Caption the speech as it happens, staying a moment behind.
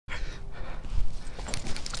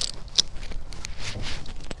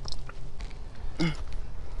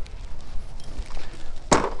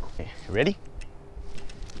Ready?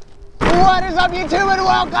 What is up, YouTube, and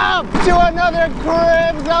welcome to another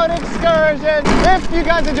Crib Zone excursion. If you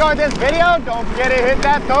guys enjoyed this video, don't forget to hit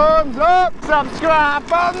that thumbs up, subscribe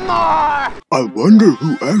for more. I wonder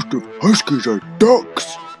who asked if huskies are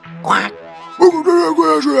ducks. Quack.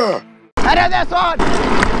 And then this one.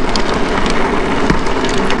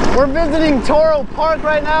 We're visiting Toro Park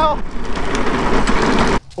right now.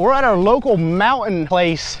 We're at our local mountain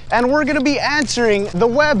place, and we're gonna be answering the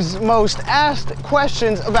web's most asked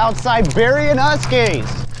questions about Siberian Huskies.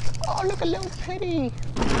 Oh, look, a little pitty.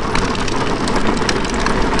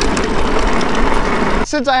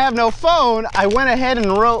 Since I have no phone, I went ahead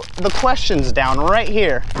and wrote the questions down right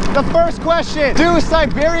here. The first question, do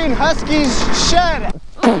Siberian Huskies shed?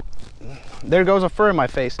 There goes a fur in my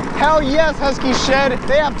face. Hell yes, Huskies shed.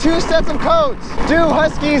 They have 2 sets of coats. Do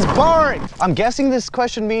Huskies bark? I'm guessing this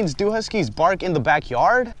question means, do Huskies bark in the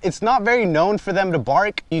backyard? It's not very known for them to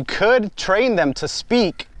bark. You could train them to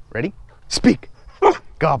speak. Ready? Speak.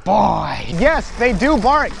 Good boy. Yes, they do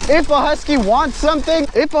bark. If a husky wants something,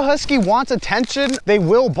 if a husky wants attention, they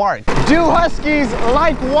will bark. Do huskies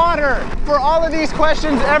like water? For all of these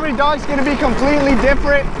questions, every dog's gonna be completely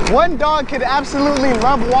different. One dog could absolutely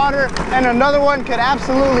love water, and another one could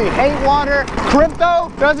absolutely hate water.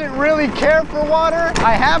 Crypto doesn't really care for water.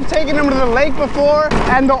 I have taken him to the lake before,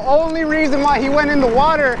 and the only reason why he went in the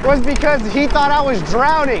water was because he thought I was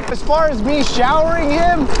drowning. As far as me showering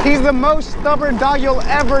him, he's the most stubborn dog you'll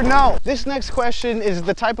ever know. This next question is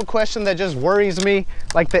the type of question that just worries me.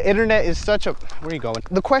 Like, the internet is such a... Where are you going?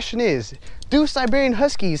 The question is, do Siberian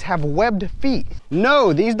Huskies have webbed feet?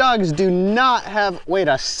 No, these dogs do not have... Wait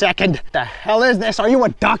a second. The hell is this? Are you a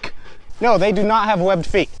duck? No, they do not have webbed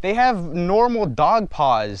feet. They have normal dog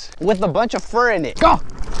paws with a bunch of fur in it. Go!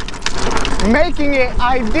 Making it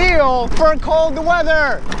ideal for cold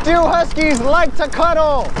weather. Do Huskies like to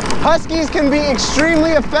cuddle? Huskies can be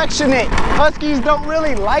extremely affectionate. Huskies don't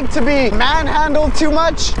really like to be manhandled too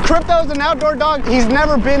much. Crypto's an outdoor dog. He's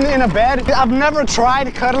never been in a bed. I've never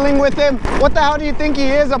tried cuddling with him. What the hell do you think he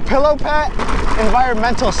is, a pillow pet?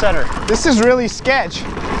 Environmental center. This is really sketch.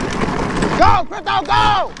 Go, Crypto,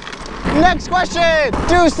 go! Next question,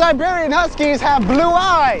 do Siberian Huskies have blue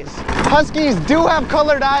eyes? Huskies do have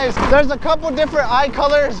colored eyes. There's a couple different eye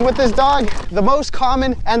colors with this dog. The most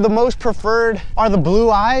common and the most preferred are the blue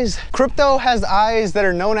eyes. Crypto has eyes that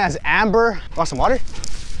are known as amber. Want some water?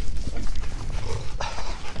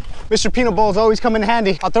 Mr. Peanut Bowls always come in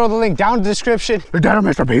handy. I'll throw the link down in the description. Is that a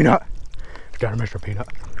Mr. Peanut? Is that a Mr. Peanut?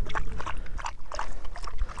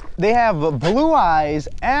 They have blue eyes,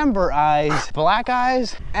 amber eyes, black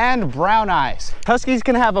eyes, and brown eyes. Huskies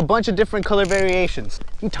can have a bunch of different color variations.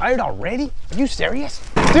 You tired already? Are you serious?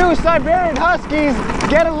 Do Siberian Huskies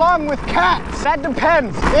get along with cats? That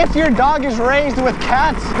depends. If your dog is raised with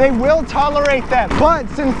cats, they will tolerate them. But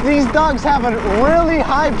since these dogs have a really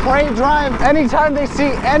high prey drive, anytime they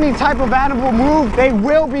see any type of animal move, they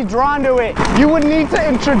will be drawn to it. You would need to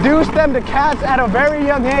introduce them to cats at a very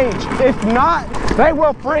young age. If not, they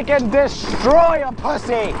will freaking destroy a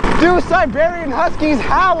pussy. Do Siberian Huskies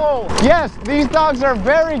howl? Yes, these dogs are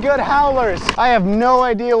very good howlers. I have no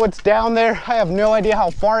idea what's down there. I have no idea how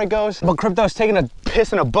far it goes, but Crypto's taking a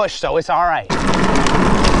piss in a bush, so it's all right.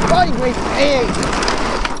 Hey.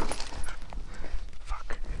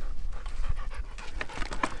 Fuck.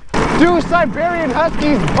 Do Siberian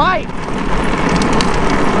Huskies bite?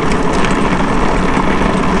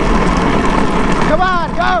 Come on,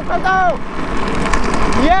 go, Crypto!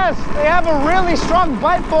 Yes, they have a really strong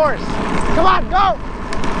bite force. Come on, go!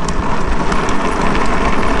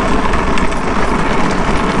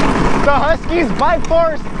 The Huskies' bite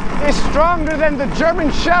force is stronger than the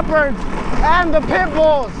German Shepherds and the Pit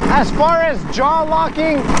Bulls. As far as jaw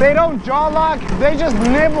locking, they don't jaw lock, they just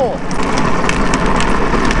nibble.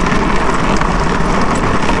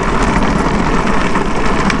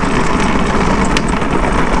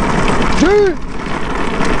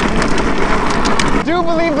 I do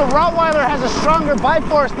believe the Rottweiler has a stronger bite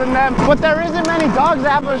force than them, but there isn't many dogs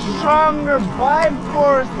that have a stronger bite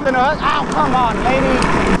force than a husky. Oh, come on,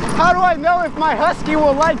 lady. How do I know if my husky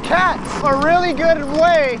will like cats? A really good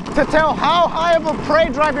way to tell how high of a prey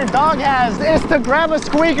drive your dog has is to grab a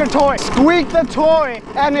squeaker toy. Squeak the toy,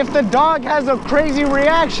 and if the dog has a crazy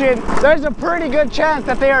reaction, there's a pretty good chance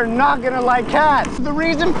that they are not gonna like cats. The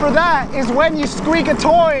reason for that is when you squeak a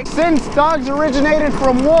toy, since dogs originated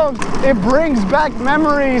from wolves, it brings back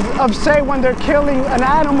memories of, say, when they're killing an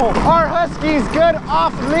animal. Are huskies good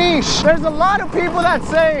off leash? There's a lot of people that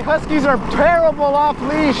say huskies are terrible off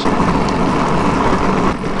leash.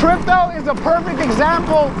 Crypto is a perfect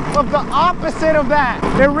example of the opposite of that.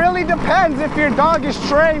 It really depends if your dog is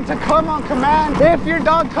trained to come on command. If your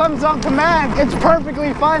dog comes on command, it's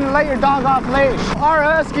perfectly fine to let your dog off leash. Our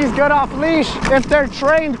Huskies get off leash if they're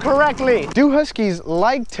trained correctly. Do Huskies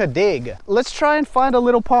like to dig? Let's try and find a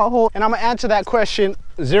little pothole, and I'm gonna answer that question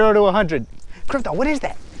 0 to 100. Crypto, what is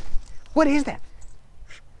that? What is that?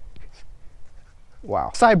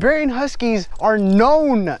 Wow. Siberian Huskies are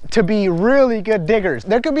known to be really good diggers.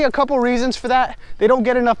 There could be a couple reasons for that. They don't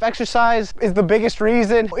get enough exercise is the biggest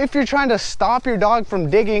reason. If you're trying to stop your dog from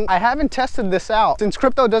digging, I haven't tested this out. Since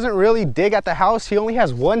Crypto doesn't really dig at the house, he only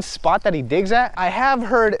has one spot that he digs at. I have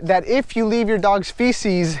heard that if you leave your dog's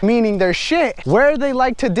feces, meaning their shit, where they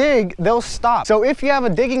like to dig, they'll stop. So if you have a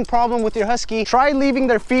digging problem with your Husky, try leaving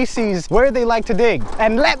their feces where they like to dig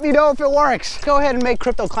and let me know if it works. Go ahead and make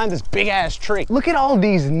Crypto climb this big ass tree. Look at all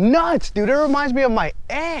these nuts, dude. It reminds me of my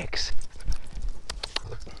ex.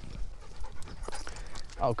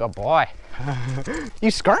 Oh, good boy.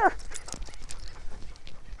 You scared?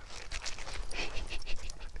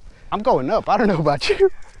 I'm going up. I don't know about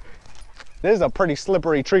you. This is a pretty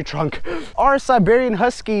slippery tree trunk. Are Siberian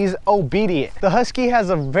Huskies obedient? The Husky has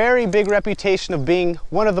a very big reputation of being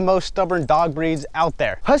one of the most stubborn dog breeds out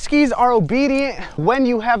there. Huskies are obedient when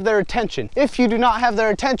you have their attention. If you do not have their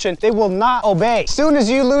attention, they will not obey. Soon as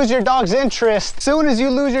you lose your dog's interest,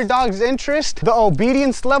 the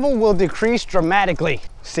obedience level will decrease dramatically.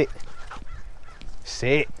 Sit.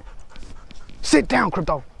 Sit. Sit down,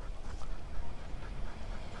 Crypto.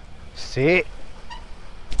 Sit.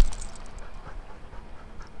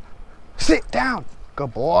 Sit down.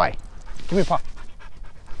 Good boy. Give me your paw.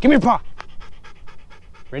 Give me your paw.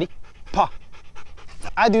 Ready? Paw.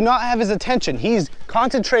 I do not have his attention. He's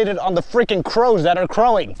concentrated on the freaking crows that are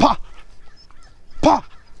crowing. Paw. Paw.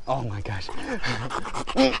 Oh my gosh.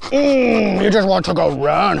 You just want to go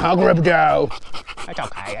run, huh, Crypto? That's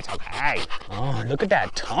okay, that's okay. Oh, look at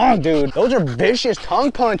that tongue, dude. Those are vicious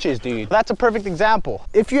tongue punches, dude. That's a perfect example.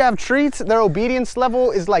 If you have treats, their obedience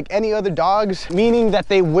level is like any other dog's, meaning that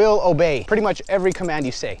they will obey pretty much every command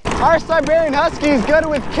you say. Our Siberian Husky is good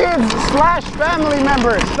with kids / family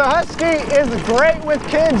members. The Husky is great with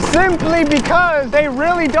kids simply because they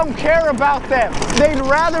really don't care about them. They'd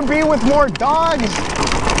rather be with more dogs.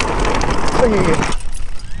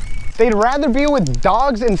 They'd rather be with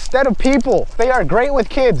dogs instead of people. They are great with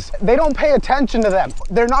kids. They don't pay attention to them.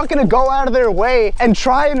 They're not gonna go out of their way and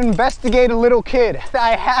try and investigate a little kid.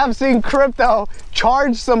 I have seen Crypto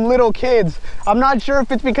charge some little kids. I'm not sure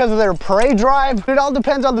if it's because of their prey drive. It all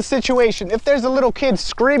depends on the situation. If there's a little kid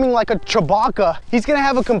screaming like a Chewbacca, he's gonna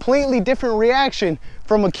have a completely different reaction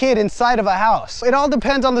from a kid inside of a house. It all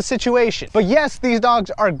depends on the situation. But yes, these dogs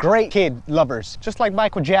are great kid lovers, just like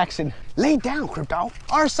Michael Jackson. Lay down, Crypto.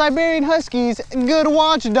 Are Siberian Huskies good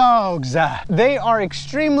watchdogs? They are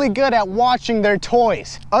extremely good at watching their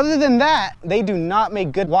toys. Other than that, they do not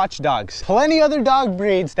make good watchdogs. Plenty other dog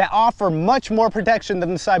breeds that offer much more protection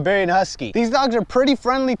than the Siberian Husky. These dogs are pretty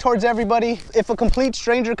friendly towards everybody. If a complete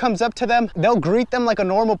stranger comes up to them, they'll greet them like a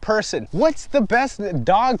normal person. What's the best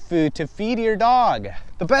dog food to feed your dog?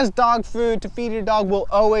 The best dog food to feed your dog will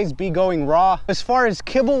always be going raw. As far as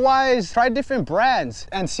kibble wise, try different brands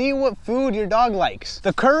and see what food your dog likes.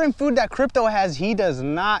 The current food that Crypto has, he does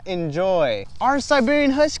not enjoy. Are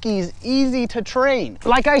Siberian Huskies easy to train?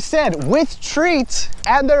 Like I said, with treats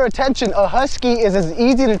and their attention, a Husky is as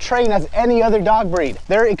easy to train as any other dog breed.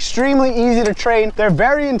 They're extremely easy to train. They're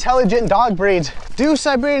very intelligent dog breeds. Do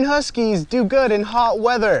Siberian Huskies do good in hot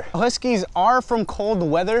weather? Huskies are from cold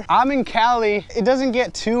weather. I'm in Cali. It doesn't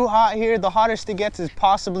get too hot here. The hottest it gets is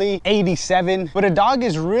possibly 87, but a dog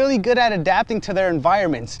is really good at adapting to their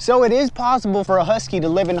environments. So it is possible for a Husky to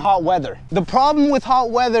live in hot weather. The problem with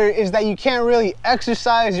hot weather is that you can't really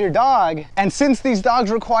exercise your dog. And since these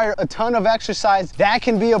dogs require a ton of exercise, that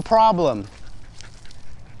can be a problem.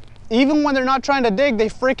 Even when they're not trying to dig, they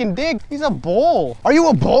freaking dig. He's a bull. Are you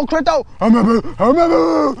a bull, Crypto?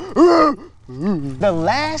 The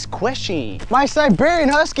last question. My Siberian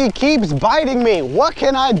Husky keeps biting me. What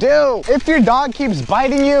can I do? If your dog keeps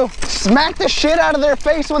biting you, smack the shit out of their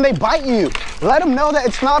face when they bite you. Let them know that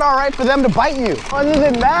it's not all right for them to bite you. Other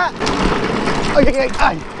than that,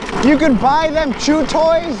 you could buy them chew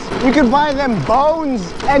toys, you can buy them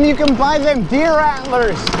bones, and you can buy them deer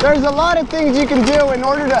antlers. There's a lot of things you can do in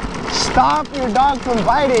order to stop your dog from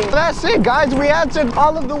biting. That's it, guys. We answered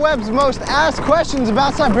all of the web's most asked questions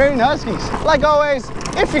about Siberian Huskies. Like always,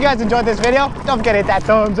 if you guys enjoyed this video, don't forget to hit that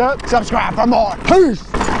thumbs up, subscribe for more. Peace.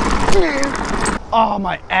 Oh,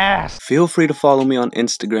 my ass. Feel free to follow me on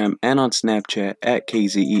Instagram and on Snapchat at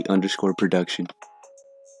KzE_production.